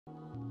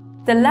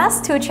The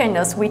last two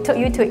channels we took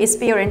you to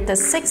experience the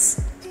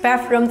 6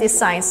 bathroom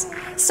designs.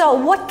 So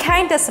what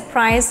kind of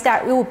surprise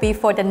that will be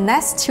for the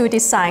next 2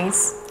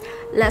 designs?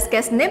 Let's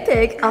get a sneak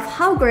peek of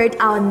how great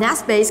our next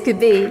space could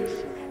be.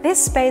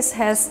 This space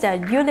has the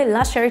unique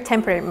luxury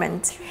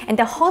temperament, and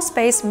the whole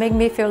space makes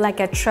me feel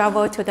like I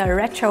travel to the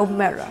retro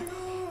mirror.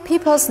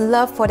 People's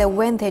love for the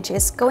vintage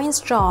is going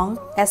strong,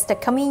 as the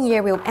coming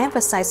year will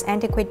emphasize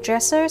antiquated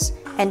dressers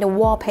and the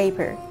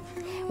wallpaper.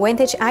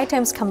 Vintage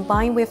items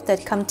combined with the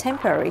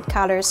contemporary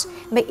colors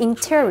make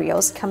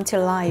interiors come to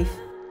life.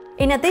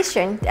 In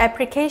addition, the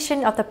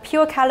application of the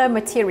pure color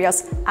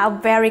materials are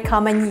very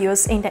common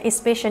use in the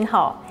exhibition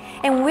hall,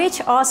 and which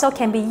also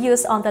can be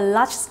used on the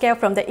large scale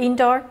from the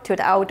indoor to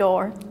the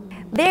outdoor.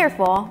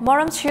 Therefore,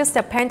 MOREROOM chose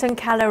the Pantone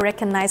color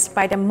recognized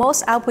by the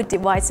most output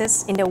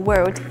devices in the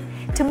world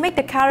to make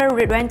the color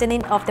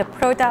rendering of the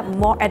product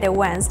more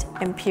advanced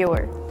and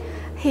pure.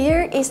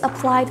 Here is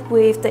applied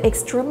with the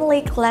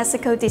extremely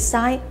classical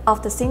design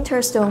of the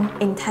Sintered Stone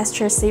in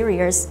texture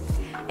series.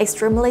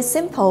 Extremely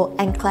simple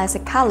and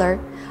classic color,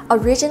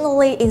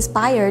 originally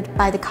inspired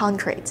by the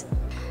concrete.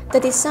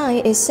 The design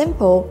is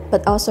simple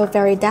but also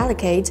very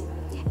delicate,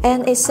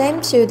 and is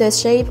same to the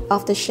shape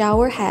of the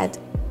shower head.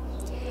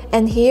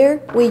 And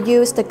here we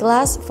use the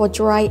glass for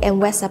dry and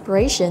wet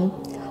separation,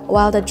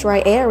 while the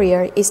dry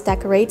area is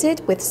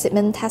decorated with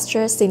cement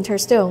texture sintered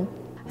stone.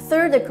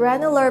 Through the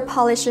granular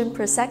polishing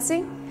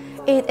processing,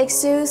 it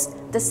exudes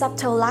the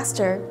subtle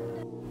luster.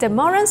 The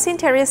MOREROOM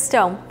Sintered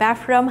Stone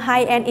bathroom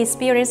high-end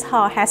experience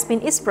hall has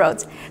been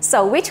explored,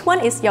 so which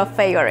one is your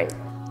favorite?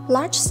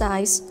 Large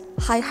size,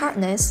 high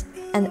hardness,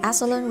 and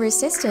excellent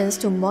resistance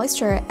to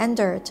moisture and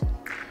dirt.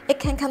 It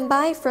can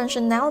combine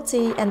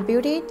functionality and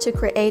beauty to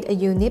create a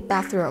unique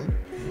bathroom.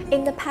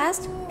 In the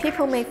past,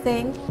 people may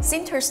think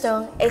Sintered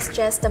Stone is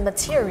just the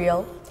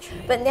material,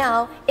 but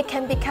now it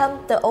can become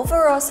the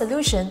overall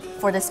solution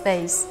for the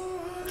space.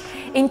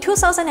 In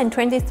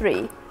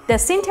 2023, the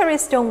Sintered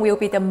Stone will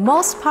be the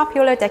most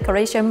popular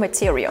decoration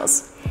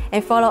materials.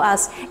 And follow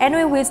us, and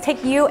we will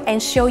take you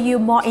and show you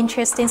more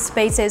interesting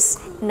spaces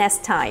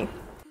next time.